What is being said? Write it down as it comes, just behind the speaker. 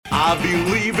I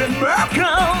believe in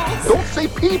miracles. Don't say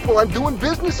people. I'm doing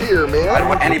business here, man. I don't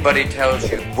want anybody tells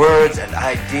you words and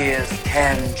ideas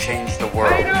can change the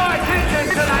world. Pay no attention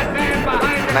to that man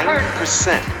behind the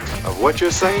curtain. 90% of what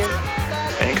you're saying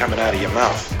ain't coming out of your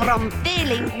mouth. From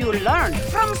failing, you learn.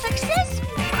 From success,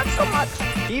 not so much.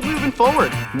 Keep moving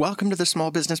forward. Welcome to the Small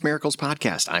Business Miracles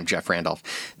Podcast. I'm Jeff Randolph.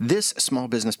 This small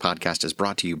business podcast is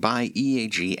brought to you by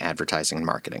EAG Advertising and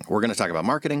Marketing. We're going to talk about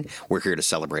marketing. We're here to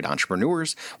celebrate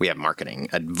entrepreneurs. We have marketing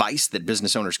advice that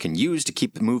business owners can use to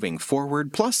keep moving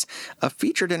forward, plus a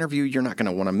featured interview you're not going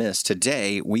to want to miss.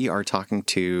 Today, we are talking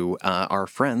to our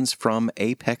friends from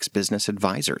Apex Business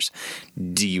Advisors.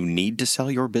 Do you need to sell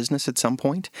your business at some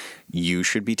point? You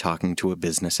should be talking to a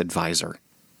business advisor.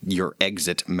 Your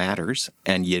exit matters,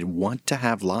 and you want to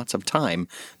have lots of time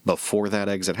before that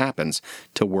exit happens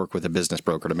to work with a business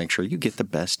broker to make sure you get the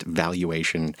best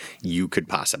valuation you could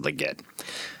possibly get.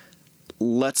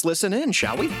 Let's listen in,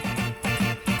 shall we?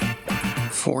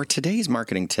 For today's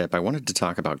marketing tip, I wanted to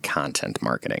talk about content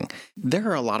marketing. There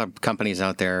are a lot of companies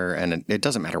out there, and it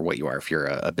doesn't matter what you are. If you're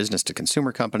a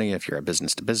business-to-consumer company, if you're a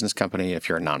business-to-business company, if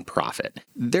you're a nonprofit,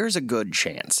 there's a good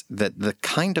chance that the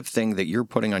kind of thing that you're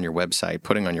putting on your website,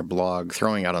 putting on your blog,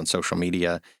 throwing out on social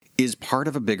media is part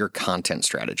of a bigger content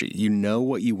strategy. You know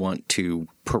what you want to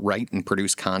write and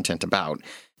produce content about,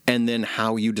 and then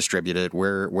how you distribute it,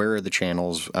 where are the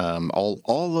channels,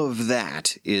 all of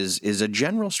that is a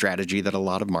general strategy that a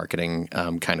lot of marketing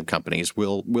kind of companies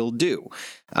will do.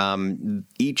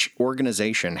 Each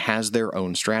organization has their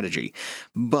own strategy.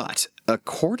 But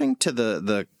according to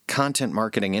the Content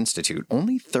Marketing Institute,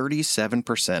 only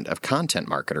 37% of content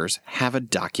marketers have a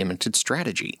documented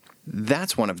strategy.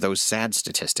 That's one of those sad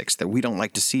statistics that we don't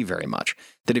like to see very much.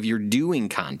 That if you're doing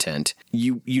content,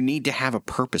 you need to have a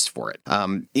purpose for it.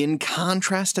 In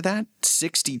contrast to that,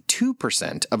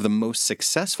 62% of the most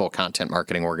successful content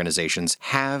marketing organizations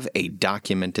have a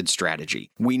documented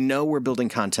strategy. We know we're building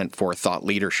content for thought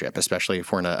leadership, especially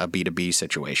if we're in a B2B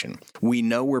situation. We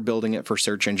know we're building it for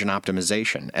search engine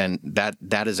optimization, and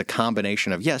that is a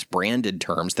combination of, yes, branded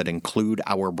terms that include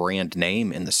our brand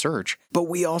name in the search, but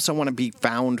we also want to be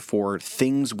found for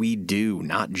things we do,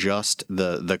 not just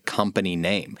the company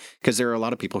name, because there are a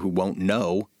lot of people who won't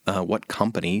know what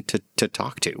company to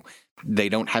talk to. They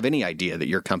don't have any idea that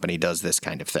your company does this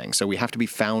kind of thing. So we have to be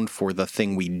found for the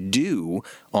thing we do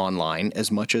online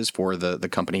as much as for the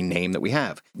company name that we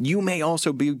have. You may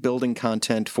also be building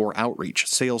content for outreach,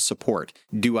 sales support.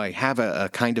 Do I have a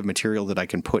kind of material that I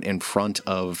can put in front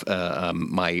of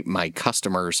my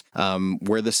customers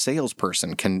where the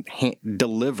salesperson can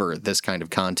deliver this kind of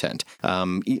content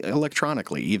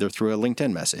electronically, either through a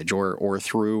LinkedIn message or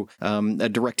through a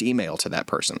direct email to that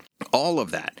person? All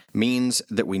of that means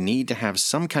that we need to have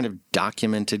some kind of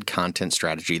documented content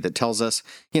strategy that tells us,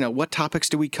 what topics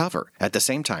do we cover? At the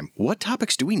same time, what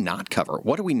topics do we not cover?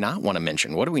 What do we not want to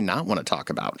mention? What do we not want to talk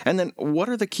about? And then what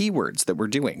are the keywords that we're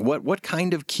doing? What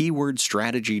kind of keyword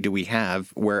strategy do we have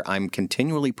where I'm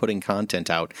continually putting content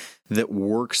out that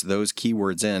works those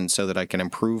keywords in so that I can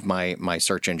improve my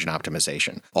search engine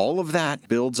optimization? All of that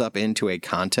builds up into a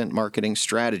content marketing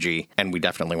strategy, and we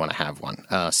definitely want to have one.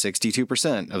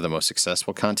 62% of the most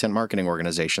successful content marketing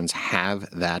organizations have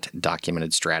that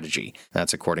documented strategy.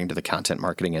 That's according to the Content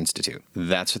Marketing Institute.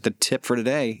 That's the tip for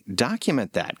today.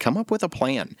 Document that. Come up with a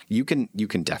plan. You can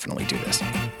definitely do this.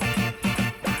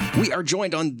 We are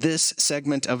joined on this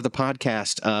segment of the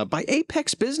podcast by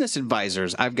Apex Business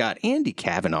Advisors. I've got Andy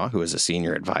Cavanaugh, who is a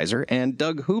senior advisor, and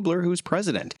Doug Hubler, who's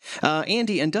president.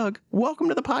 Andy and Doug, welcome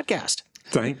to the podcast.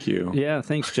 Thank you. Yeah,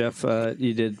 thanks, Jeff.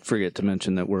 You did forget to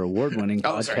mention that we're award-winning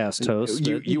podcast hosts.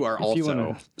 You are also. If you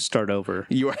want to start over.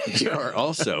 You are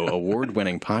also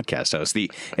award-winning podcast host.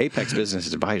 The Apex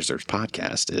Business Advisors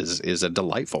podcast is a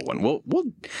delightful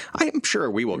one. I'm sure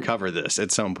we will cover this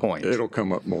at some point. It'll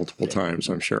come up multiple times,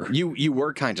 I'm sure. You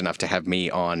were kind enough to have me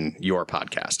on your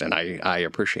podcast, and I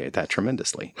appreciate that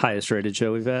tremendously. Highest rated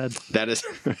show we've had. That is.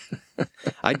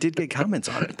 I did get comments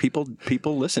on it.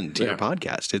 People listen to your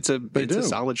podcast. It's a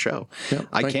solid show. Yeah,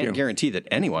 I can't guarantee that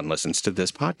anyone listens to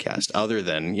this podcast other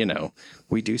than,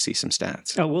 we do see some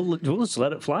stats. Oh, we'll just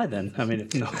let it fly then. I mean,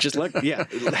 just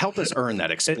help us earn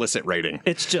that explicit rating.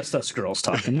 It's just us girls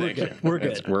talking. We're good. We're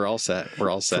good. We're all set.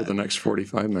 For the next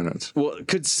 45 minutes. Well,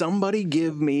 could somebody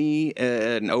give me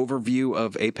an overview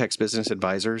of Apex Business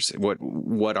Advisors?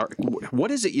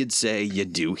 What is it you'd say you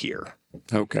do here?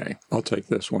 Okay, I'll take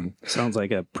this one. Sounds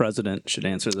like a president should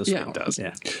answer this one. Yeah, it does.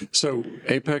 Yeah. So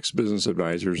Apex Business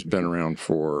Advisors has been around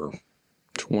for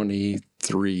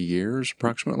 23 years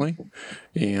approximately.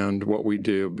 And what we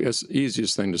do, the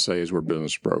easiest thing to say is we're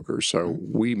business brokers. So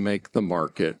we make the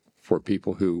market for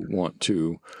people who want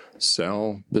to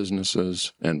sell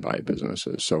businesses and buy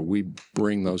businesses. So we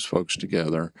bring those folks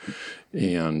together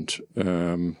and,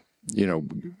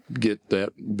 get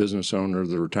that business owner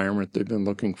the retirement they've been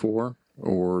looking for,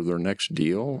 or their next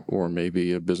deal, or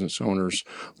maybe a business owner's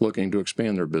looking to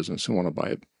expand their business and want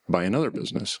to buy another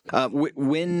business.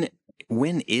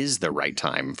 When is the right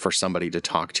time for somebody to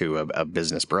talk to a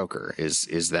business broker?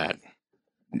 Is that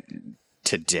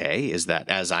today? Is that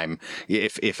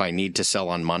if I need to sell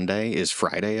on Monday, is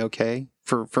Friday okay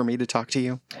for me to talk to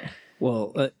you?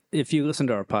 Well, if you listen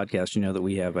to our podcast, you know that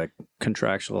we have a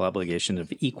contractual obligation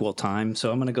of equal time.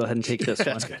 So I'm going to go ahead and take this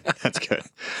That's one. Good. That's good.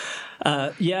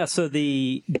 So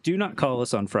do not call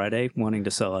us on Friday wanting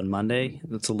to sell on Monday.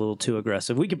 That's a little too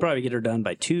aggressive. We could probably get her done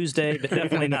by Tuesday, but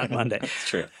definitely not Monday. That's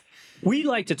true. We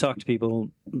like to talk to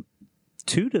people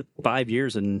 2 to 5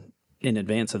 years in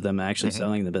advance of them actually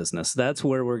selling the business. That's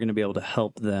where we're going to be able to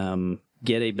help them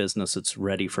get a business that's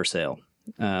ready for sale.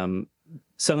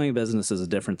 Selling a business is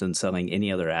different than selling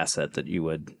any other asset that you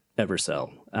would ever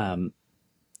sell.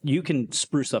 You can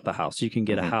spruce up a house. You can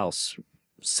get a house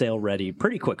sale ready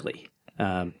pretty quickly.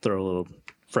 Throw a little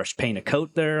fresh paint of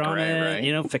coat there on it,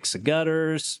 right. Fix the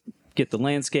gutters, get the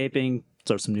landscaping,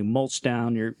 throw some new mulch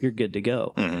down. You're good to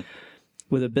go.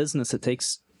 With a business, it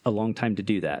takes a long time to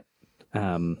do that.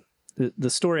 The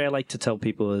story I like to tell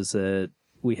people is that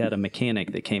we had a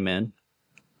mechanic that came in,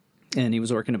 and he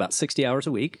was working about 60 hours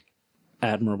a week.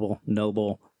 Admirable,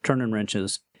 noble, turning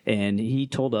wrenches. And he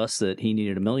told us that he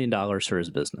needed $1 million for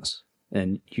his business.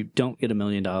 And you don't get $1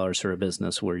 million for a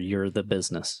business where you're the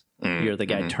business. You're the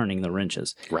guy turning the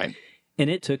wrenches. Right. And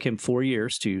it took him 4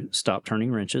 years to stop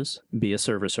turning wrenches, be a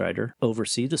service writer,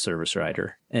 oversee the service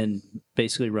writer, and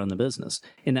basically run the business.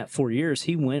 In that 4 years,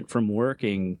 he went from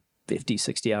working 50,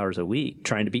 60 hours a week,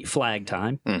 trying to beat flag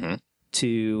time,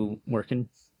 to working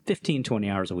 15, 20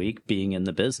 hours a week being in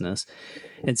the business.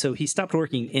 And so he stopped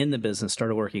working in the business,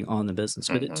 started working on the business.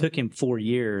 But it took him 4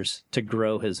 years to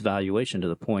grow his valuation to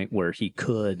the point where he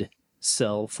could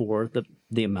sell for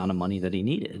the amount of money that he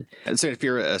needed. And so if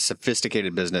you're a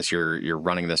sophisticated business, you're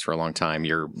running this for a long time,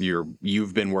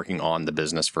 you've been working on the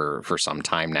business for some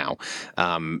time now.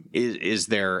 Is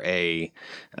there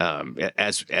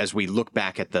as we look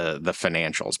back at the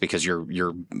financials, because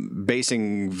you're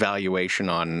basing valuation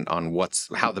on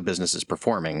how the business is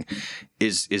performing,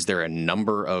 is there a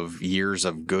number of years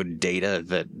of good data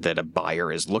that a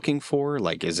buyer is looking for?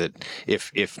 Like, is it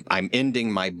if I'm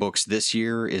ending my books this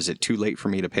year, is it too late for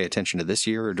me to pay attention to this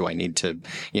year, or do I need to,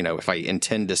 if I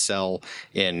intend to sell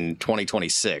in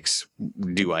 2026,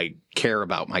 do I care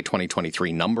about my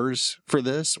 2023 numbers for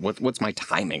this? What's my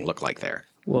timing look like there?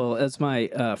 Well, as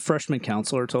my freshman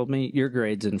counselor told me, your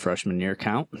grades in freshman year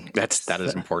count. That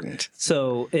is important.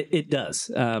 So it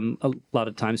does. A lot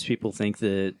of times people think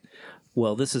that,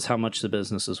 well, this is how much the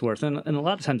business is worth. And a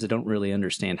lot of times they don't really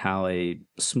understand how a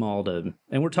small to,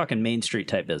 and we're talking Main Street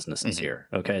type businesses here.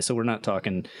 Okay. So we're not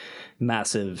talking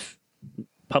massive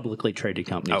publicly traded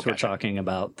companies. We're talking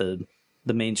about the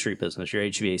Main Street business, your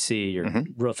HVAC, your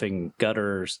roofing,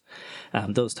 gutters,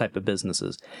 those type of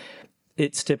businesses.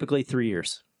 It's typically 3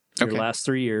 years. Your last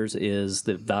 3 years is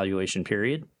the valuation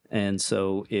period. And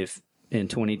so if in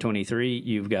 2023,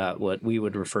 you've got what we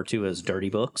would refer to as dirty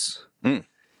books,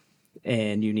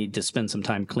 and you need to spend some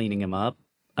time cleaning them up,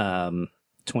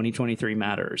 2023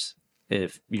 matters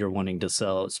if you're wanting to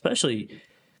sell, especially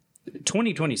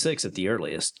 2026 at the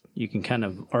earliest. You can kind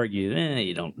of argue,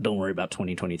 you don't worry about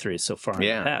 2023. It's so far in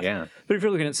the past. Yeah. But if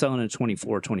you're looking at selling in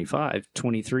 24, 25,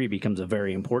 23 becomes a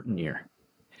very important year.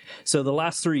 So the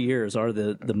last 3 years are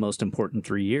the most important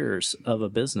 3 years of a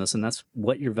business, and that's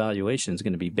what your valuation is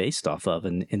going to be based off of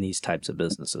in these types of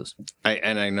businesses.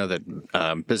 I know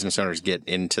that business owners get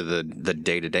into the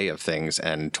day-to-day of things,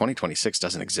 and 2026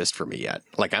 doesn't exist for me yet.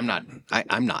 Like I'm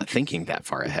not thinking that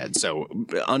far ahead. So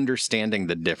understanding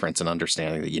the difference and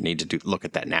understanding that you need to look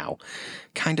at that now,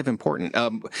 kind of important.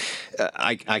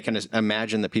 I can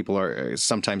imagine that people are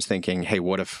sometimes thinking, hey,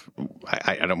 what if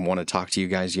I don't want to talk to you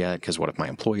guys yet, because what if my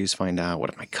employees find out?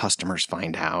 What if my customers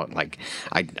find out? Like,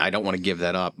 I don't want to give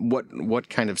that up. What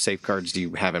kind of safeguards do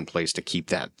you have in place to keep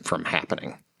that from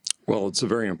happening? Well, it's a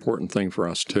very important thing for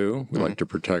us, too. We like to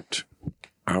protect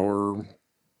our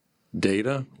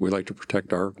data. We like to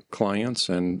protect our clients.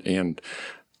 And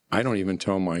I don't even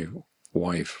tell my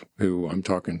wife who I'm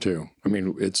talking to. I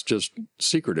mean, it's just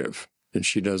secretive. And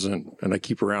she doesn't, and I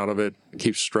keep her out of it,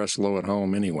 keeps stress low at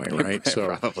home anyway, right?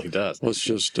 So probably does. Let's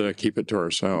just keep it to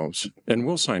ourselves. And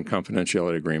we'll sign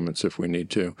confidentiality agreements if we need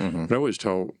to. But I always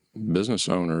tell business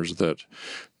owners that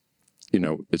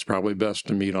it's probably best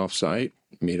to meet off-site,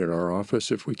 meet at our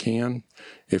office if we can.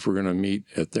 If we're going to meet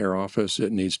at their office,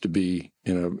 it needs to be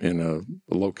in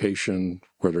a location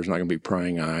where there's not going to be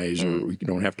prying eyes, or we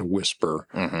don't have to whisper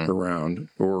around,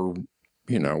 or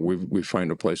we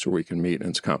find a place where we can meet and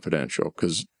it's confidential,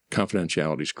 because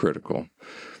confidentiality is critical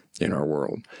in our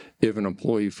world. If an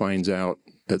employee finds out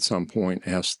at some point,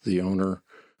 asks the owner,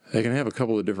 they can have a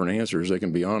couple of different answers. They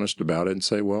can be honest about it and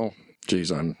say, well,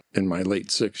 geez, I'm in my late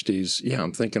 60s. Yeah,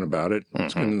 I'm thinking about it.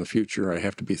 It's in the future. I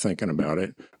have to be thinking about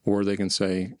it. Or they can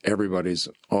say, everybody's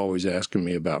always asking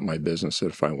me about my business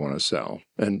if I want to sell.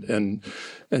 And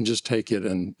just take it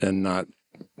and not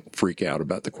freak out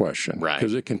about the question. Right.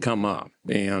 Because it can come up.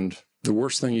 And the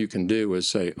worst thing you can do is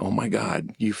say, oh, my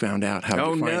God, you found out. How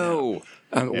did you find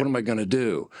out? What am I going to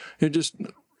do? It just...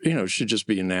 it should just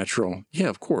be a natural, yeah,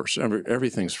 of course,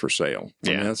 everything's for sale. I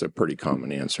mean, that's a pretty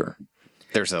common answer.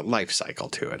 There's a life cycle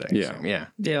to it, I assume. Yeah.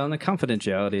 Yeah, and the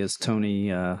confidentiality, as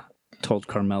Tony told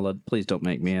Carmela, please don't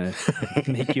make me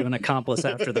make you an accomplice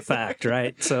after the fact,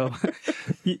 right? So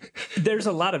there's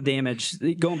a lot of damage.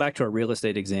 Going back to our real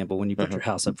estate example, when you put your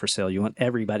house up for sale, you want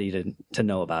everybody to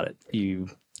know about it. You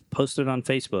post it on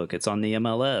Facebook. It's on the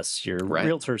MLS. Your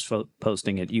realtor's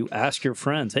posting it. You ask your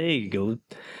friends, hey, go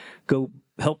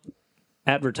help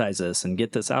advertise this and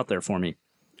get this out there for me.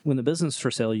 When the business is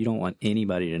for sale, you don't want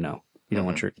anybody to know. You don't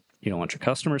want your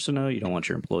customers to know. You don't want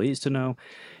your employees to know.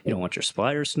 You don't want your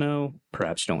suppliers to know.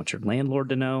 Perhaps you don't want your landlord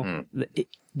to know.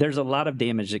 There's a lot of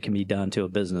damage that can be done to a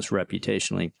business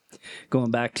reputationally. Going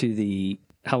back to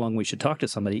how long we should talk to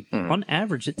somebody, on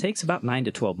average, it takes about 9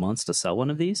 to 12 months to sell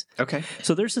one of these. Okay.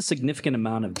 So there's a significant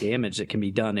amount of damage that can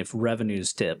be done if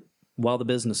revenues dip while the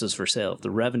business is for sale. If the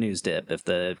revenues dip, if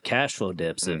the cash flow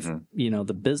dips, if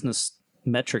the business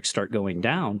metrics start going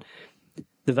down,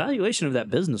 the valuation of that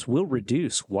business will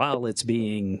reduce while it's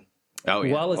being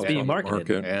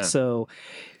marketed. Yeah. So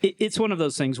it's one of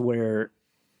those things where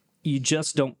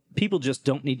people just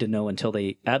don't need to know until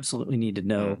they absolutely need to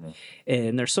know.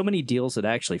 And there's so many deals that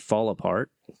actually fall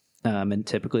apart. And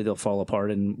typically they'll fall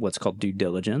apart in what's called due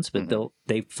diligence, but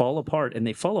they fall apart, and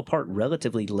they fall apart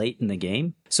relatively late in the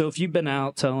game. So if you've been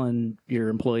out telling your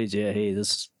employees, yeah, hey,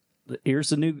 here's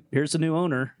the new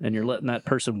owner, and you're letting that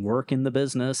person work in the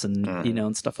business and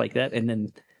and stuff like that, and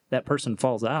then that person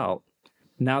falls out,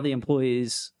 now the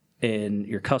employees and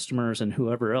your customers and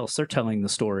whoever else, they're telling the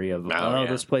story of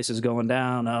this place is going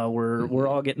down, we're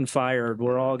all getting fired,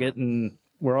 we're all getting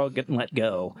let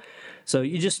go. So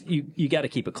you got to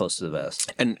keep it close to the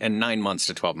vest. And 9 months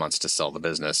to 12 months to sell the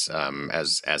business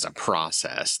as a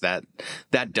process,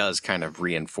 that does kind of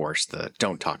reinforce the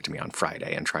don't talk to me on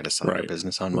Friday and try to sell your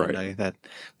business on Monday.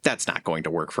 That's not going to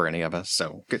work for any of us.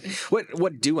 So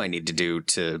what do I need to do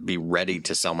to be ready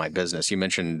to sell my business? You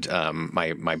mentioned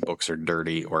my books are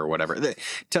dirty or whatever.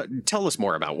 Tell us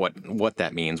more about what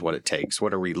that means, what it takes.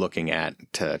 What are we looking at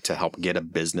to help get a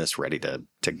business ready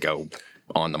to go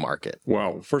on the market?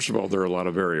 Well, first of all, there are a lot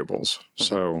of variables.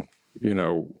 So,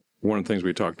 one of the things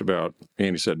we talked about,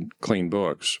 Andy said clean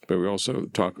books, but we also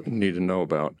need to know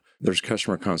about there's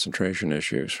customer concentration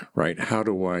issues, right? How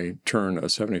do I turn a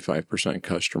 75%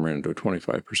 customer into a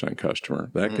 25%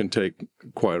 customer? That can take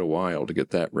quite a while to get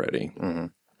that ready.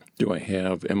 Am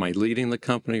I leading the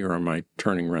company, or am I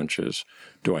turning wrenches?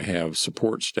 Do I have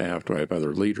support staff? Do I have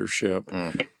other leadership?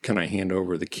 Can I hand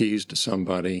over the keys to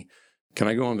somebody? Can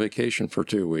I go on vacation for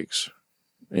 2 weeks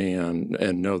and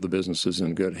know the business is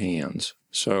in good hands?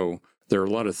 So there are a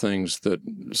lot of things that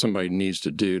somebody needs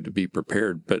to do to be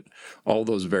prepared, but all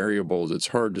those variables, it's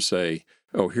hard to say,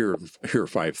 oh, here are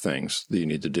 5 things that you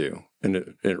need to do. And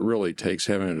it really takes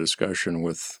having a discussion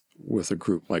with a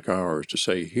group like ours to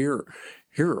say, here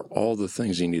are all the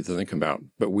things you need to think about,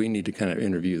 but we need to kind of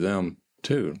interview them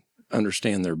too,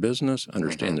 understand their business,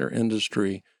 understand their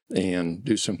industry, and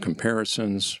do some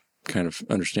comparisons, kind of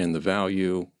understand the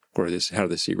value, how do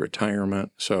they see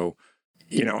retirement. So,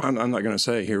 I'm not going to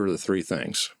say here are the 3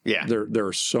 things. Yeah. There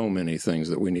are so many things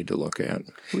that we need to look at.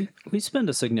 We spend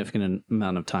a significant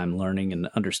amount of time learning and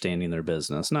understanding their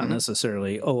business, not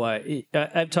necessarily,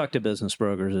 I've talked to business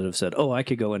brokers that have said, I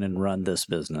could go in and run this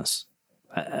business.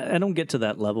 I don't get to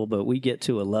that level, but we get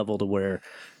to a level to where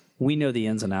we know the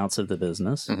ins and outs of the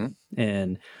business,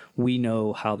 and we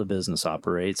know how the business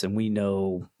operates, and we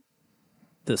know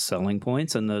the selling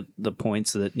points and the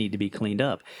points that need to be cleaned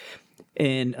up.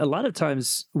 And a lot of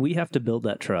times we have to build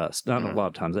that trust. Not a lot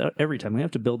of times, every time we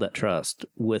have to build that trust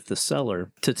with the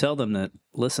seller to tell them that,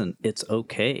 listen, it's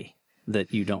okay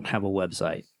that you don't have a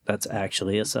website. That's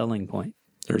actually a selling point.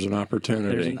 There's an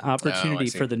opportunity. There's an opportunity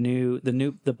for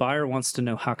the buyer wants to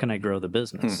know, how can I grow the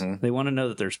business? Mm-hmm. They want to know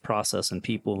that there's process and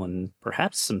people and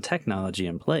perhaps some technology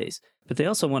in place. But they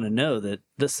also want to know that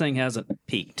this thing hasn't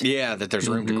peaked. Yeah, that there's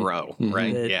room to grow,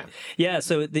 right? Yeah,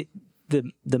 so the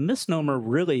misnomer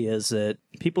really is that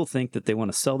people think that they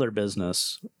want to sell their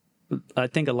business. I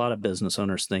think a lot of business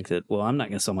owners think that, well, I'm not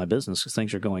going to sell my business because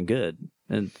things are going good.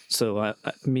 And so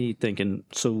me thinking,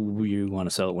 so you want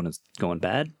to sell it when it's going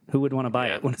bad? Who would want to buy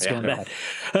it when it's going bad?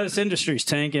 This industry's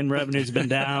tanking, revenue's been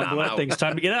down, what things,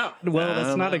 time to get out. Well,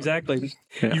 that's not exactly.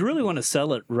 You really want to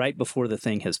sell it right before the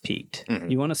thing has peaked.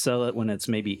 You want to sell it when it's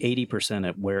maybe 80%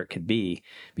 at where it could be,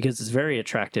 because it's very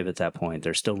attractive at that point.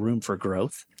 There's still room for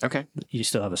growth. Okay. You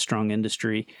still have a strong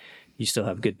industry. You still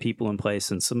have good people in place,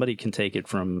 and somebody can take it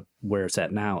from where it's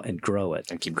at now and grow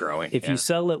it. And keep growing. If you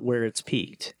sell it where it's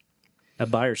peaked, a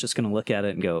buyer's just going to look at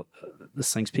it and go,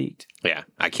 this thing's peaked. Yeah,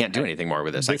 I can't do anything more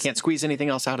with this. I can't squeeze anything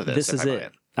else out of this. This is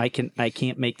it. I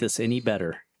can't make this any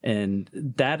better. And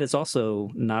that is also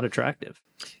not attractive.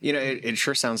 You know, it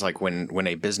sure sounds like when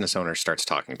a business owner starts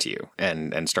talking to you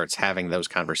and starts having those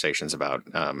conversations about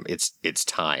it's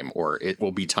time, or it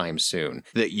will be time soon,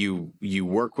 that you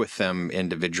work with them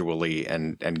individually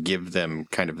and give them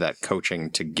kind of that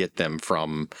coaching to get them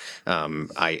from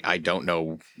I don't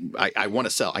know, I want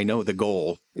to sell. I know the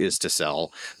goal is to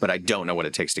sell, but I don't know what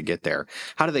it takes to get there.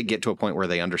 How do they get to a point where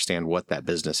they understand what that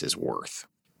business is worth?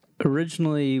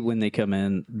 Originally, when they come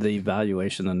in, the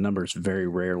valuation, the number is very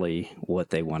rarely what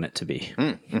they want it to be.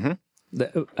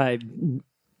 I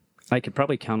could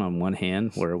probably count on one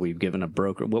hand where we've given a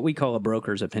broker what we call a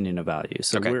broker's opinion of value.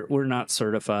 So we're not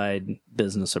certified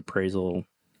business appraisal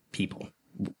people.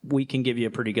 We can give you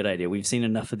a pretty good idea. We've seen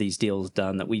enough of these deals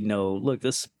done that we know, look,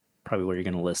 this is probably where you're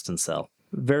going to list and sell.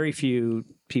 Very few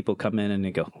people come in and they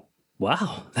go,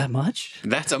 wow, that much?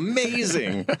 That's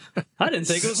amazing. I didn't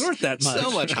think it was worth that much.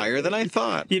 So much higher than I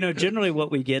thought. You know, generally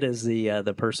what we get is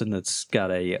the person that's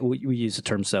got we use the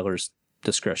term seller's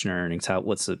discretionary earnings.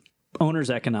 What's the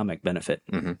owner's economic benefit?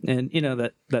 And, you know,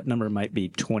 that number might be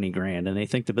 $20,000 and they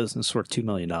think the business is worth $2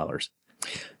 million.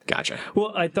 Gotcha.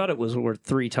 Well, I thought it was worth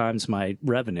 3 times my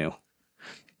revenue.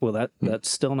 Well, that's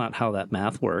still not how that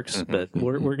math works, but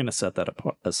we're going to set that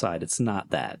aside. It's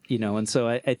not that, you know, and so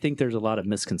I think there's a lot of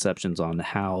misconceptions on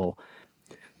how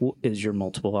is your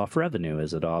multiple off revenue?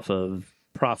 Is it off of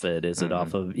profit? Is it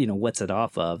off of, you know, what's it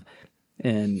off of?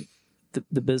 And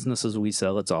the businesses we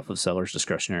sell, it's off of seller's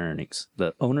discretionary earnings,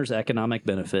 the owner's economic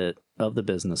benefit of the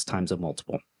business times a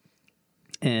multiple.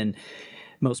 And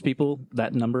most people,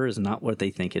 that number is not what they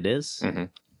think it is,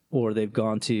 or they've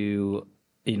gone to,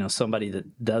 you know, somebody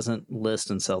that doesn't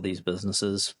list and sell these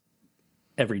businesses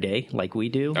every day like we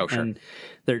do. Oh, sure. And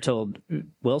they're told,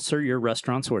 well, sir, your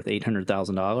restaurant's worth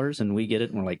 $800,000. And we get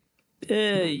it. And we're like,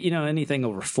 you know, anything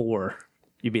over 4,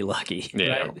 you'd be lucky. Yeah.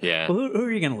 Right? Yeah. Well, who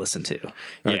are you going to listen to?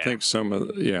 I think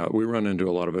we run into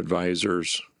a lot of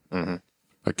advisors,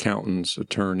 accountants,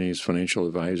 attorneys, financial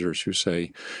advisors who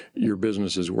say your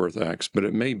business is worth X, but they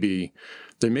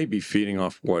may be feeding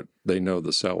off what they know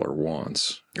the seller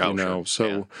wants.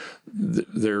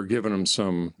 They're giving them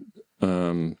some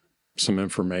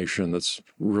information that's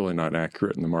really not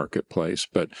accurate in the marketplace.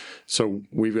 But so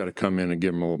we've got to come in and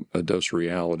give them a dose of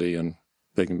reality, and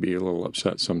they can be a little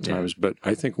upset sometimes. But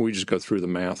I think we just go through the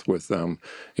math with them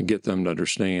and get them to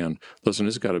understand, listen,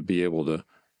 it's got to be able to,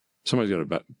 somebody's got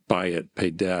to buy it,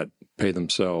 pay debt, pay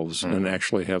themselves, and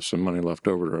actually have some money left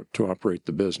over to operate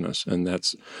the business. And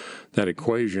that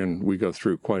equation we go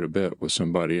through quite a bit with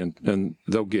somebody, and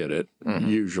they'll get it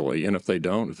usually. And if they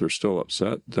don't, if they're still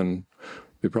upset, then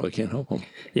we probably can't help them.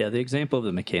 Yeah, the example of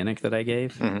the mechanic that I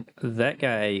gave, that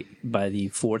guy, by the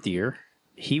 4th year,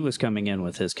 he was coming in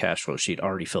with his cash flow sheet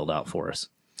already filled out for us.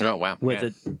 Oh, wow. With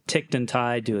it ticked and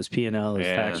tied to his P&L, his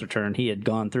tax return. He had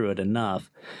gone through it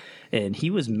enough. And he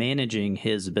was managing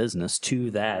his business to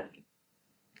that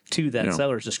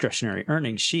seller's discretionary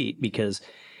earnings sheet, because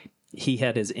he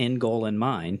had his end goal in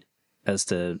mind as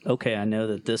to, okay, I know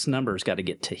that this number's got to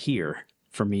get to here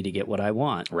for me to get what I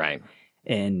want. Right.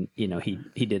 And, you know, he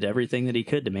did everything that he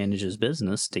could to manage his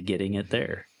business to getting it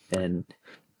there. And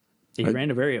he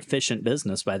ran a very efficient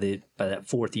business by that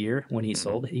 4th year when he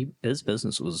sold. His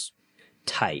business was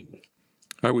tight.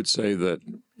 I would say that,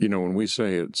 you know, when we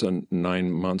say it's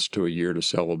 9 months to a year to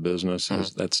sell a business,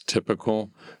 that's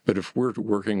typical. But if we're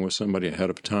working with somebody ahead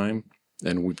of time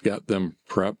and we've got them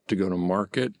prepped to go to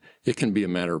market, it can be a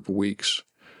matter of weeks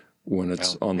when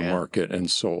it's on the market and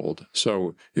sold.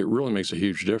 So it really makes a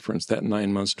huge difference. That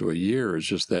 9 months to a year is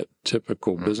just that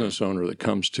typical business owner that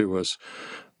comes to us.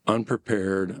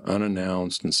 unprepared,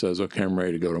 unannounced, and says, okay, I'm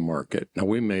ready to go to market. Now,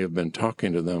 we may have been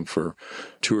talking to them for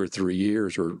 2 or 3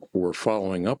 years or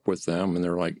following up with them, and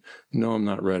they're like, no, I'm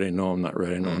not ready. No, I'm not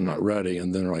ready. No, I'm not ready.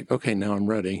 And then they're like, okay, now I'm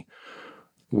ready.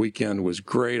 Weekend was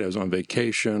great. I was on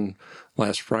vacation.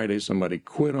 Last Friday, somebody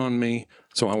quit on me,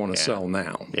 so I want to sell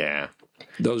now. Yeah.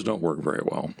 Those don't work very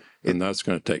well, and that's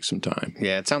going to take some time.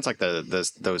 Yeah, it sounds like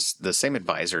the same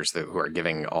advisors who are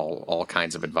giving all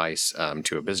kinds of advice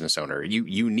to a business owner.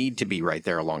 You need to be right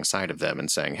there alongside of them and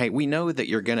saying, "Hey, we know that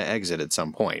you're going to exit at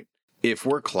some point. If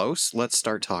we're close, let's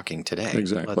start talking today.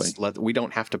 Exactly. We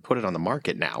don't have to put it on the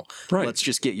market now. Right. Let's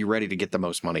just get you ready to get the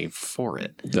most money for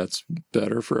it." That's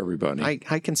better for everybody.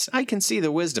 I can see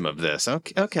the wisdom of this.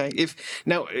 Okay.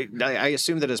 I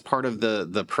assume that as part of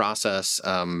the process,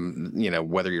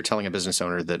 whether you're telling a business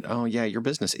owner that, oh yeah, your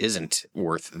business isn't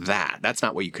worth that's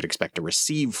not what you could expect to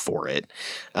receive for it.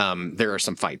 There are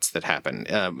some fights that happen.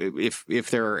 If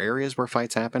there are areas where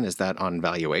fights happen, is that on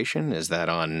valuation? Is that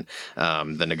on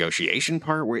the negotiation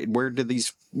part? Where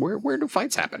do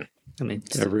fights happen? I mean,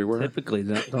 everywhere. Typically,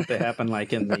 don't they happen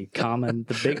like in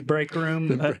the big break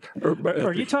room?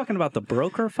 Are you talking about the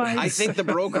broker fights? I think the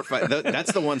broker fight,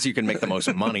 that's the ones you can make the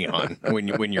most money on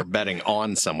when you're betting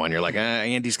on someone. You're like,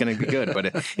 Andy's going to be good, but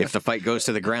if the fight goes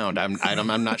to the ground,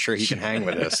 I'm not sure he can hang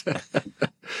with this.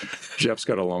 Jeff's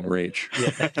got a long reach.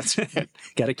 Yeah,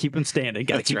 got to keep him standing.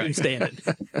 Got to keep him standing.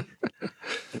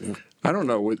 I don't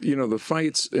know. The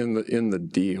fights in the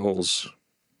deals,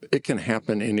 it can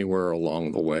happen anywhere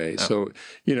along the way. Oh. So,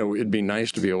 it'd be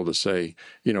nice to be able to say,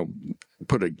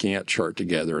 put a Gantt chart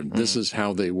together. And this is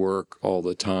how they work all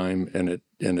the time, and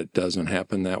it doesn't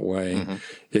happen that way. Mm-hmm.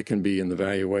 It can be in the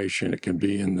valuation. It can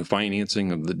be in the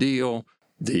financing of the deal,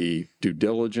 the due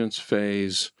diligence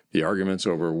phase, the arguments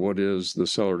over what is the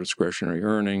seller discretionary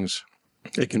earnings.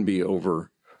 It can be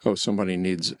over, somebody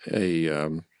needs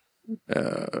an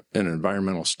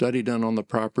environmental study done on the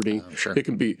property. Sure. It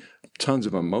can be tons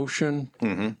of emotion,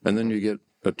 and then you get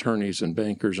attorneys and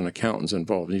bankers and accountants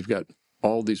involved, and you've got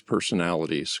all these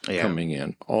personalities coming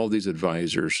in, all these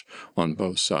advisors on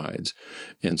both sides.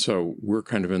 And so we're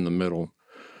kind of in the middle,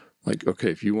 like, okay,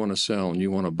 if you want to sell and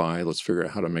you want to buy, let's figure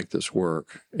out how to make this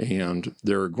work. And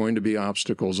there are going to be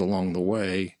obstacles along the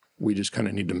way. We just kind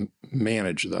of need to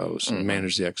manage those and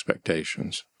manage the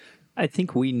expectations. I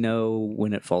think we know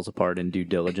when it falls apart in due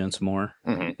diligence more.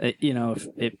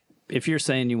 Mm-hmm. If you're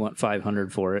saying you want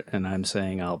 $500 for it and I'm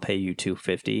saying I'll pay you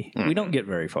 $250, we don't get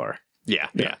very far. Yeah.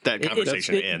 That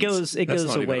conversation ends. It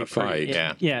goes away pretty.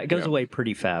 It goes away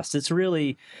pretty fast. It's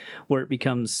really where it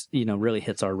becomes, really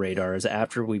hits our radar is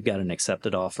after we've got an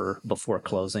accepted offer before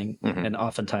closing, and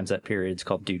oftentimes that period is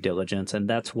called due diligence, and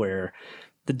that's where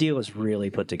the deal is really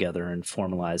put together and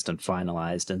formalized and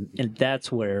finalized, and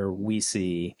that's where we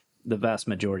see the vast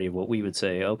majority of what we would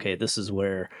say, okay, this is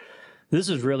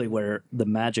really where the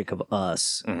magic of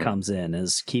us comes in,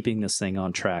 is keeping this thing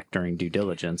on track during due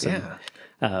diligence. Yeah.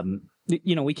 And,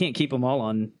 we can't keep them all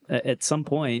on. At some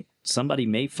point, somebody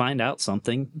may find out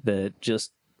something that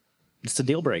it's a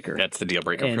deal breaker. That's the deal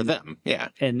breaker for them. Yeah.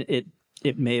 And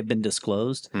it may have been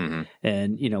disclosed. Mm-hmm.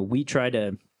 And, we try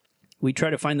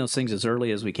to find those things as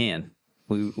early as we can.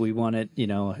 We want it,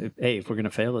 if we're going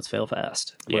to fail, let's fail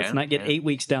fast. Let's not get 8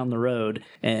 weeks down the road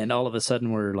and all of a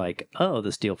sudden we're like, oh,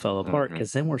 this deal fell apart,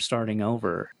 because then we're starting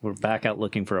over. We're back out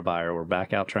looking for a buyer. We're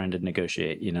back out trying to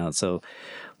negotiate, so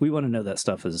we want to know that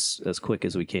stuff as quick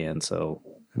as we can. So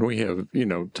we have,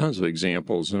 tons of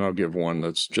examples, and I'll give one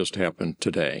that's just happened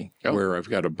today where I've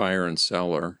got a buyer and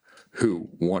seller who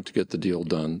want to get the deal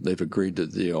done. They've agreed to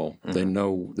the deal. Mm-hmm. They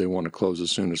know they want to close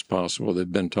as soon as possible. They've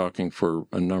been talking for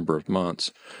a number of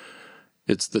months.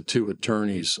 It's the two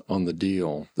attorneys on the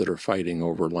deal that are fighting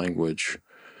over language.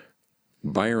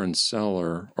 Buyer and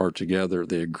seller are together.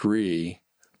 They agree.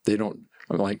 They don't,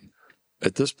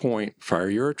 at this point, fire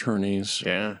your attorneys,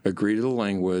 agree to the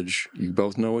language. You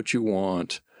both know what you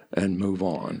want, and move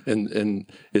on. And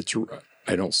it's,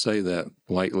 I don't say that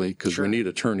lightly because we need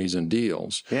attorneys in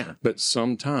deals. Yeah. But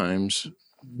sometimes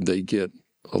they get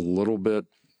a little bit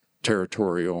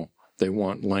territorial. They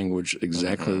want language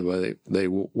exactly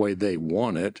the way they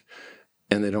want it,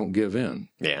 and they don't give in.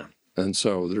 Yeah. And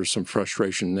so there's some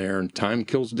frustration there, and time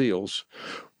kills deals.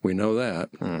 We know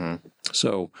that. Mm-hmm.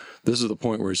 So this is the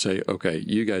point where we say, okay,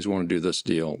 you guys want to do this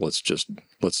deal. Let's just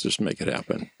make it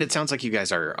happen. It sounds like you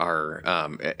guys are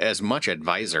as much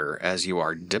advisor as you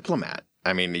are diplomat.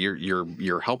 I mean,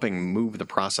 you're helping move the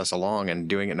process along and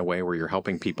doing it in a way where you're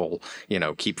helping people,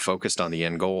 keep focused on the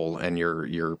end goal. And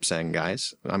you're saying,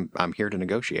 guys, I'm here to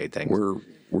negotiate things.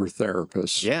 We're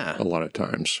therapists. Yeah. A lot of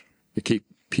times, you keep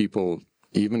people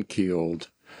even keeled,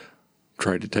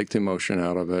 try to take the emotion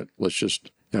out of it. Let's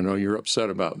just, I know you're upset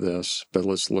about this, but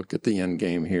let's look at the end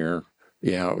game here.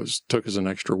 Yeah, took us an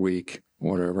extra week,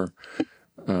 whatever.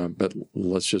 But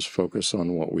let's just focus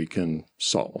on what we can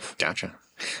solve. Gotcha.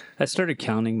 I started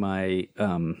counting my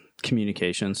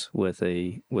communications with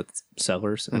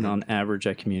sellers, and on average,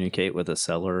 I communicate with a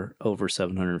seller over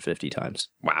 750 times.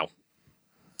 Wow.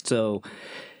 So,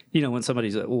 when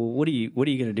somebody's like, "Well, what are you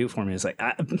going to do for me?" It's like,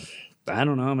 I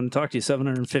don't know. I'm going to talk to you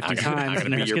 750 times,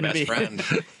 and there's going to be friend.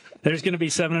 There's going to be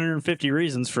 750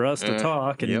 reasons for us to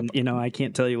talk, and I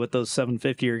can't tell you what those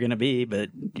 750 are going to be, but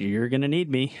you're going to need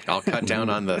me. I'll cut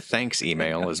down on the thanks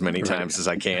email as many times as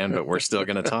I can, but we're still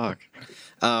going to talk.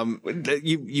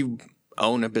 You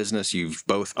own a business. You've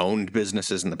both owned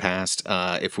businesses in the past.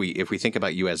 If we think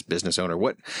about you as business owner,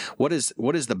 what is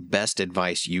the best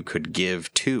advice you could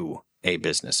give to a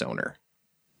business owner?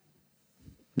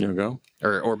 You go.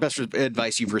 Or best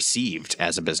advice you've received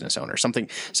as a business owner, something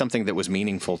that was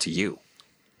meaningful to you.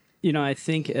 I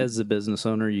think as a business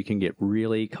owner, you can get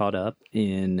really caught up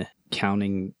in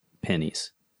counting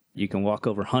pennies. You can walk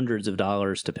over hundreds of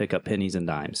dollars to pick up pennies and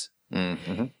dimes.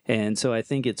 Mm-hmm. And so I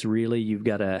think it's really, you've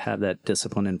got to have that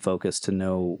discipline and focus to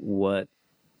know what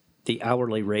the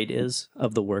hourly rate is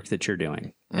of the work that you're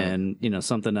doing. And,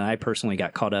 something that I personally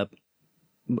got caught up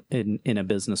in a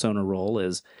business owner role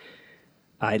is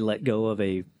I let go of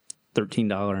a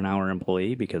 $13 an hour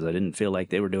employee because I didn't feel like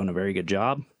they were doing a very good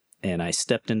job. And I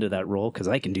stepped into that role because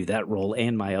I can do that role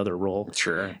and my other role.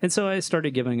 Sure. And so I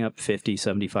started giving up $50,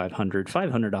 $7,500,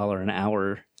 $500 an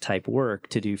hour type work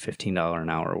to do $15 an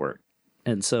hour work.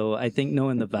 And so I think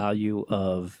knowing the value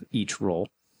of each role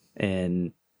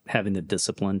and having the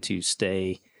discipline to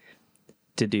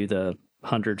do the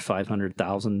 $100,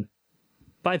 $500,000,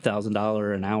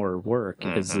 $5,000 an hour work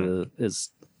is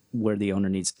where the owner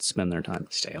needs to spend their time.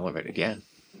 Stay elevated, yeah.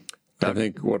 I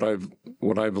think what I've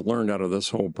learned out of this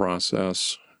whole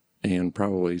process, and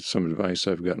probably some advice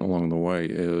I've gotten along the way,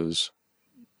 is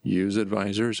use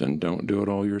advisors and don't do it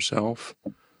all yourself.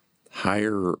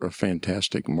 Hire a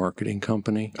fantastic marketing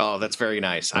company. Oh, that's very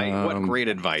nice. What great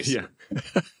advice. Yeah.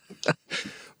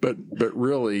 But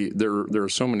really, there are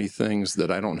so many things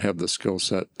that I don't have the skill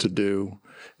set to do,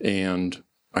 and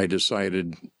I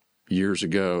decided years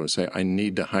ago to say I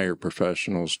need to hire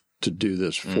professionals to do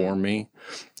this for me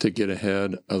to get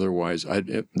ahead. Otherwise,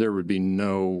 there would be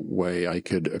no way I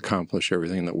could accomplish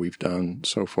everything that we've done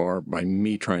so far by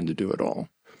me trying to do it all.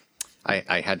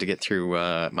 I had to get through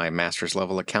my master's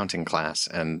level accounting class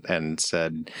and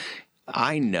said,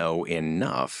 I know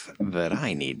enough that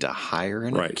I need to hire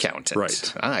an accountant.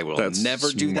 Right. I will never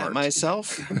do that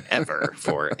myself, ever,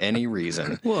 for any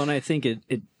reason. Well, and I think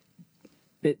it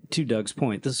to Doug's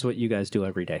point, this is what you guys do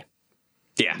every day.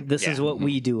 Yeah. This is what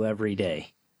we do every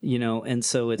day, and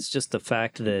so it's just the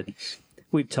fact that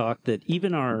we've talked that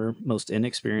even our most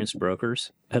inexperienced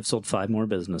brokers have sold 5 more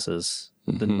businesses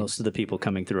than most of the people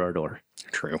coming through our door.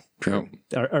 True.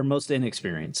 Our most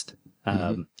inexperienced.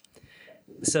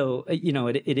 So,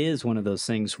 it is one of those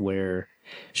things where,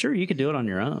 sure, you could do it on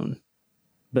your own,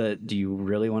 but do you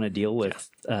really want to deal with,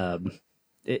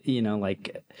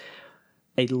 like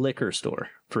a liquor store,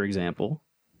 for example,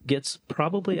 gets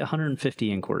probably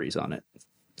 150 inquiries on it.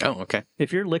 Oh, okay.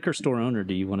 If you're a liquor store owner,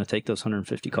 do you want to take those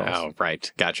 150 calls? Oh, right.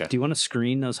 Gotcha. Do you want to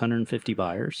screen those 150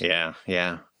 buyers? Yeah.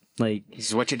 Like, this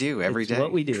is what you do every day.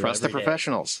 What we do. Trust the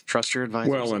professionals. Trust your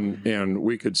advisors. Well, and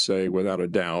we could say without a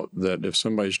doubt that if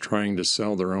somebody's trying to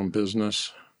sell their own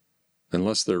business,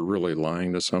 unless they're really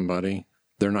lying to somebody,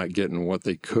 they're not getting what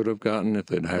they could have gotten if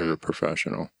they'd hired a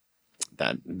professional.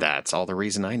 That's all the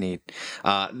reason I need.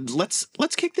 Let's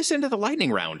kick this into the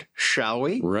lightning round, shall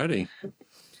we? Ready.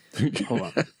 Hold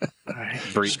on. All right.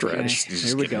 Stretch.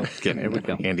 Here we go. Here we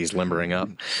go. Andy's limbering up.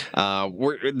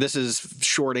 This is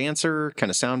short answer, kind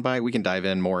of soundbite. We can dive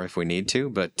in more if we need to,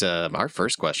 but our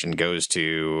first question goes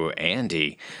to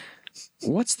Andy.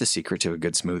 What's the secret to a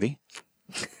good smoothie?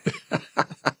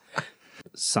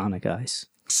 Sonic Ice.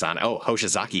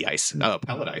 Hoshizaki ice. Oh,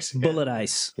 pellet ice. Bullet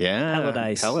ice. Yeah. Pellet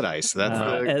ice. Pellet ice.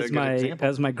 That's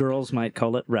as my girls might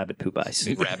call it, rabbit poop ice.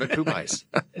 Rabbit poop ice.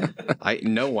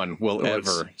 No one will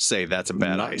ever say that's a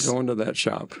bad ice. Not going to that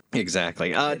shop.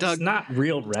 Exactly. Doug, Doug, not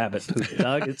real rabbit poop,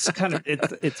 Doug. It's kind of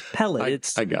it's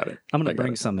pellet. I got it. I'm going to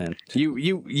bring some in.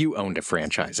 You owned a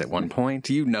franchise at one point.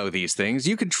 You know these things.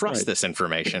 You can trust this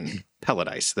information. Pellet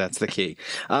ice. That's the key.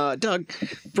 Doug,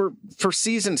 for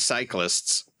seasoned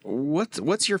cyclists,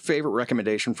 what's your favorite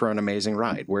recommendation for an amazing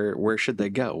ride? Where should they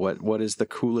go? What is the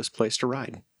coolest place to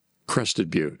ride?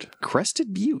 Crested Butte.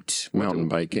 Crested Butte. Mountain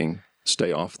biking.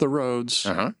 Stay off the roads.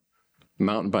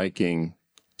 Mountain biking,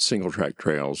 single track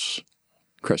trails,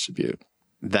 Crested Butte.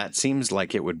 that seems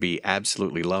like it would be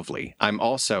absolutely lovely. I'm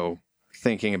also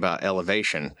thinking about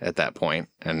elevation at that point,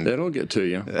 and It'll get to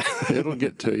you. It'll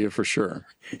get to you for sure.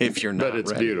 if you're not But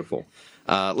it's ready. beautiful.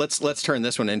 Let's turn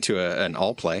this one into an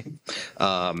all play.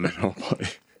 Oh, boy.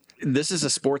 This is a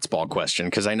sports ball question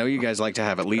because I know you guys like to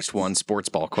have at least one sports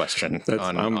ball question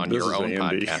on this your is own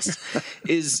Andy.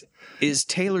 podcast. Is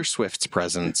Taylor Swift's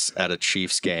presence at a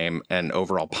Chiefs game an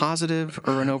overall positive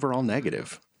or an overall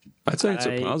negative? I'd say it's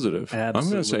a positive. I'm going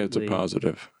to say it's a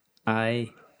positive. I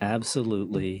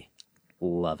absolutely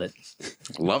love it.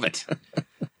 Love it.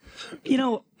 You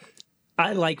know,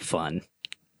 I like fun.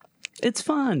 It's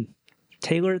fun.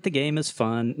 Taylor at the game is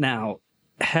fun. Now,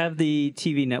 have the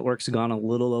TV networks gone a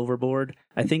little overboard?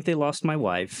 I think they lost my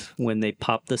wife when they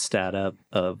popped the stat up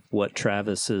of what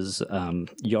Travis's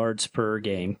yards per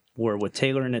game were with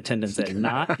Taylor in attendance and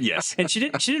not. Yes. And she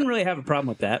didn't really have a problem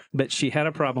with that, but she had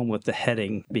a problem with the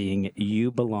heading being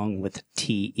 "You belong with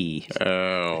TE."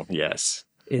 Oh, yes.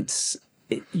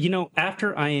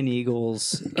 After Iron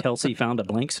Eagles, Kelsey found a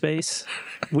blank space.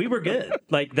 We were good.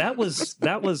 Like that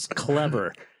was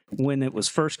clever when it was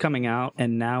first coming out,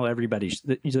 and now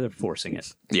they're forcing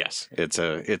it. Yes, it's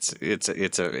a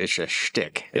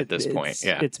shtick at this point.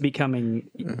 Yeah, it's becoming.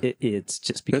 It's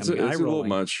just becoming. It's a little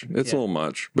much. It's a little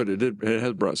much, but it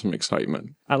has brought some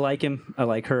excitement. I like him. I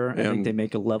like her. I think they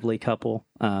make a lovely couple.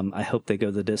 I hope they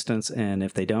go the distance, and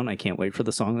if they don't, I can't wait for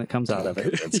the song that comes out of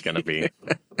it. It's gonna be.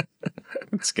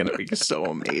 It's gonna be so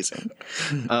amazing.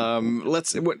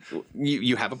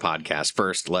 You have a podcast.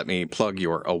 First, let me plug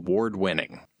your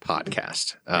award-winning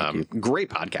podcast. Great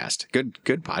podcast.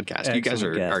 Good podcast. Excellent you guys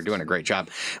are guest. doing a great job.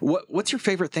 What's your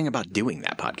favorite thing about doing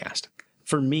that podcast?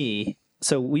 For me,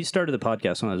 so we started the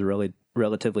podcast when I was a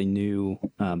relatively new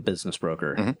business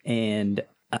broker, and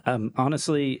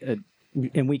honestly,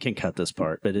 and we can cut this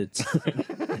part, but it's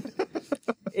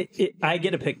I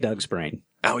get to pick Doug's brain.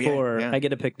 Oh yeah, I get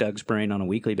to pick Doug's brain on a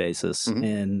weekly basis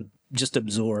and just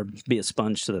absorb, be a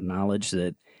sponge to the knowledge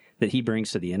that he brings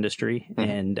to the industry.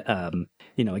 And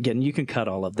again, you can cut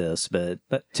all of this, but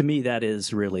to me, that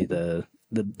is really the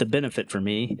benefit for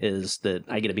me is that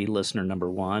I get to be listener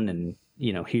number one, and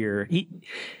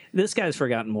this guy's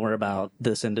forgotten more about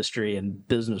this industry and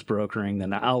business brokering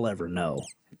than I'll ever know.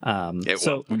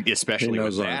 Especially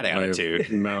with that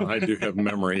attitude. I do have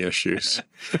memory issues.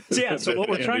 So what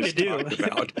we're trying to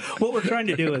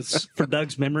do is for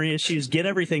Doug's memory issues, get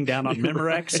everything down on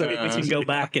Memorex so that we can go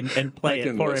back and play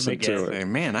it for him again. Say,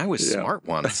 man, I was smart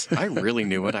once. I really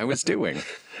knew what I was doing.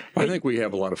 I think we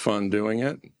have a lot of fun doing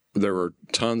it. There were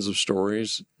tons of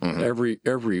stories.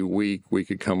 Every week we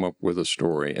could come up with a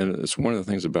story. And it's one of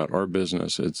the things about our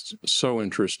business. It's so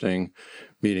interesting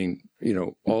meeting,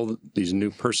 all these new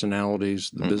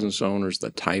personalities, the business owners,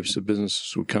 the types of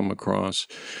businesses we come across.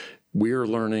 We are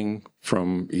learning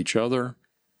from each other,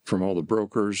 from all the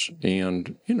brokers.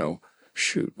 And,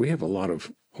 we have a lot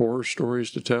of horror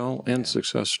stories to tell and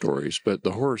success stories, but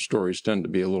the horror stories tend to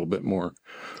be a little bit more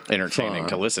entertaining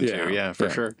to listen to. Yeah, for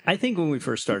sure. I think when we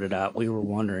first started out, we were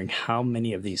wondering how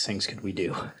many of these things could we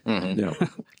do? Yeah.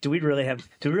 Do we really have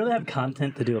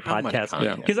content to do a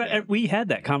podcast? Because we had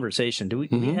that conversation. Do we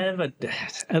have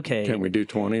okay. Can we do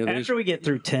 20 of these? After we get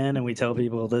through 10 and we tell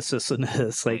people this, and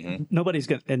this, nobody's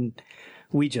going to, and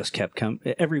we just kept coming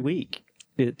every week.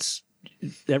 The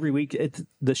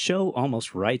show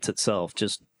almost writes itself.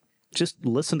 Just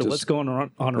listen to what's going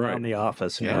on around the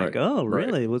office. And you're like, oh,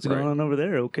 really? What's going on over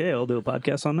there? Okay, I'll do a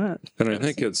podcast on that. And I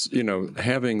think it's,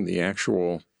 having the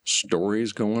actual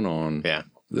stories going on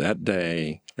that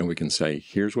day, and we can say,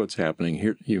 here's what's happening.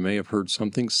 Here, you may have heard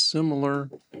something similar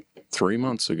 3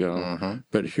 months ago,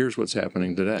 but here's what's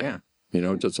happening today.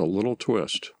 Yeah. Just a little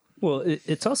twist. Well,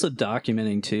 it's also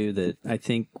documenting, too, that I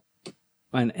think,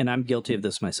 and I'm guilty of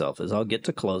this myself, is I'll get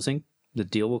to closing, the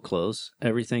deal will close,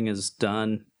 everything is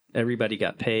done, everybody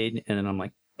got paid, and then I'm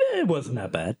like, it wasn't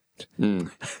that bad.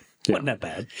 Wasn't that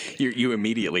bad. You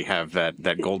immediately have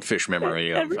that goldfish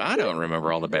memory of, I don't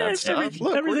remember all the bad stuff.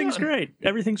 Look, everything's great.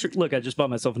 Look, I just bought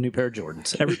myself a new pair of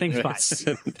Jordans. Everything's fine.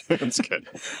 That's good.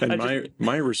 And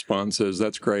my response is,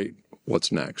 that's great.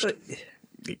 What's next?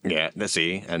 Yeah,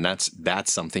 see, and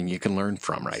that's something you can learn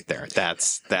from right there.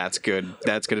 That's good.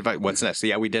 That's good advice. What's next?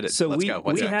 Yeah, we did it. So Let's go.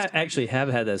 What's next? Actually have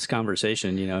had this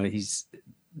conversation.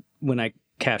 When I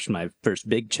cashed my first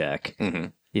big check,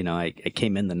 I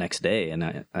came in the next day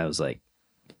and I was like,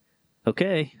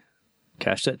 okay,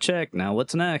 cash that check. Now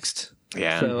what's next?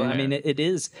 Yeah. So I mean,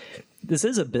 this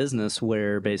is a business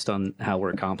where, based on how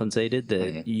we're compensated,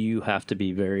 that you have to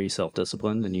be very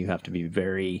self-disciplined and you have to be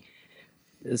very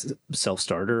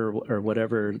self-starter or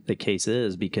whatever the case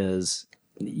is, because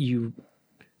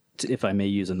if I may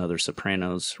use another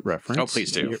Sopranos reference. Oh,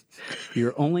 please do.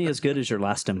 You're only as good as your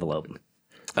last envelope.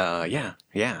 Yeah.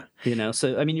 You know,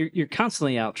 so I mean, you're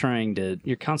constantly out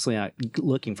you're constantly out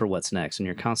looking for what's next, and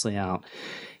you're constantly out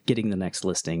getting the next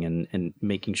listing and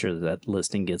making sure that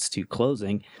listing gets to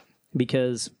closing.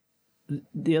 Because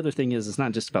the other thing is, it's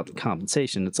not just about the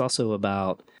compensation; it's also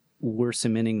about we're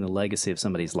cementing the legacy of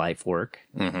somebody's life work,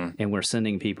 and we're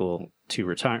sending people to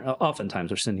retire.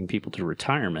 Oftentimes, we're sending people to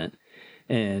retirement,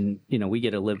 and you know, we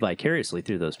get to live vicariously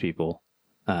through those people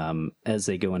as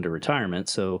they go into retirement.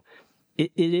 So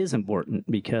it is important,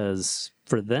 because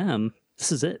for them,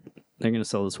 this is it. They're going to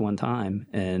sell this one time,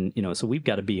 and you know, so we've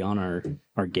got to be on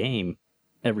our game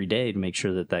every day to make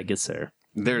sure that gets there.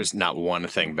 There's not one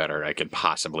thing better I could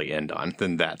possibly end on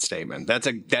than that statement. That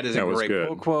is a great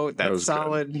pull quote. That's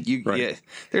solid.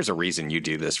 There's a reason you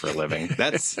do this for a living.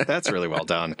 That's really well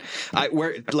done. Let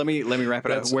me wrap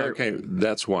it up.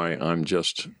 That's why I'm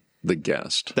just the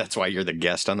guest. That's why you're the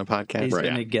guest on the podcast? He's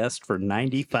been a guest for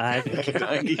 95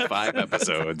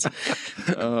 episodes.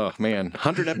 Oh, man.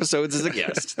 100 episodes as a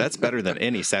guest. That's better than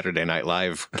any Saturday Night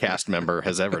Live cast member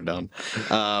has ever done.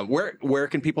 Where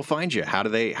can people find you? How do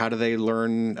they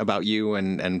learn about you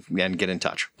and get in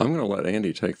touch? I'm going to let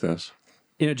Andy take this.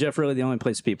 You know, Jeff, really the only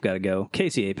place people got to go,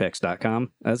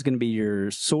 KCApex.com. That's going to be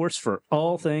your source for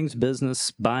all things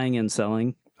business, buying and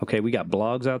selling. Okay, we got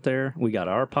blogs out there. We got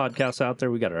our podcasts out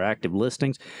there. We got our active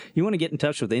listings. You want to get in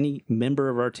touch with any member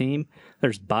of our team,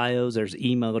 there's bios, there's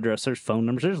email address, there's phone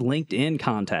numbers, there's LinkedIn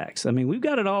contacts. I mean, we've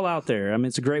got it all out there. I mean,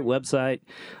 it's a great website,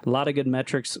 a lot of good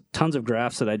metrics, tons of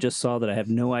graphs that I just saw that I have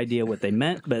no idea what they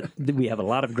meant, but we have a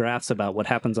lot of graphs about what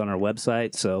happens on our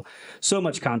website. So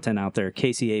much content out there,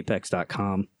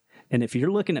 kcapex.com. And if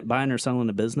you're looking at buying or selling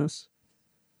a business,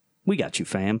 we got you,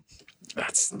 fam.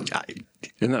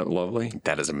 Isn't that lovely?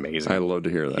 That is amazing. I love to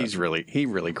hear that. He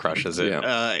really crushes it.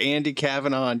 Yeah. Andy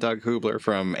Cavanaugh and Doug Hubler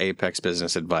from Apex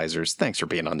Business Advisors. Thanks for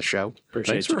being on the show.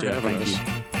 Thanks for having us.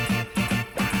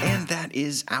 And that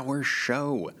is our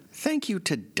show. Thank you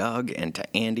to Doug and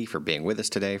to Andy for being with us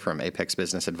today from Apex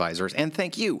Business Advisors. And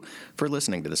thank you for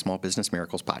listening to the Small Business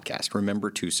Miracles podcast.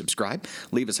 Remember to subscribe,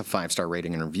 leave us a 5-star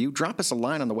rating and review, drop us a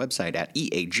line on the website at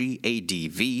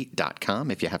eagadv.com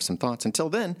if you have some thoughts. Until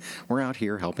then, we're out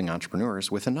here helping entrepreneurs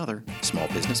with another Small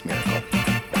Business Miracle.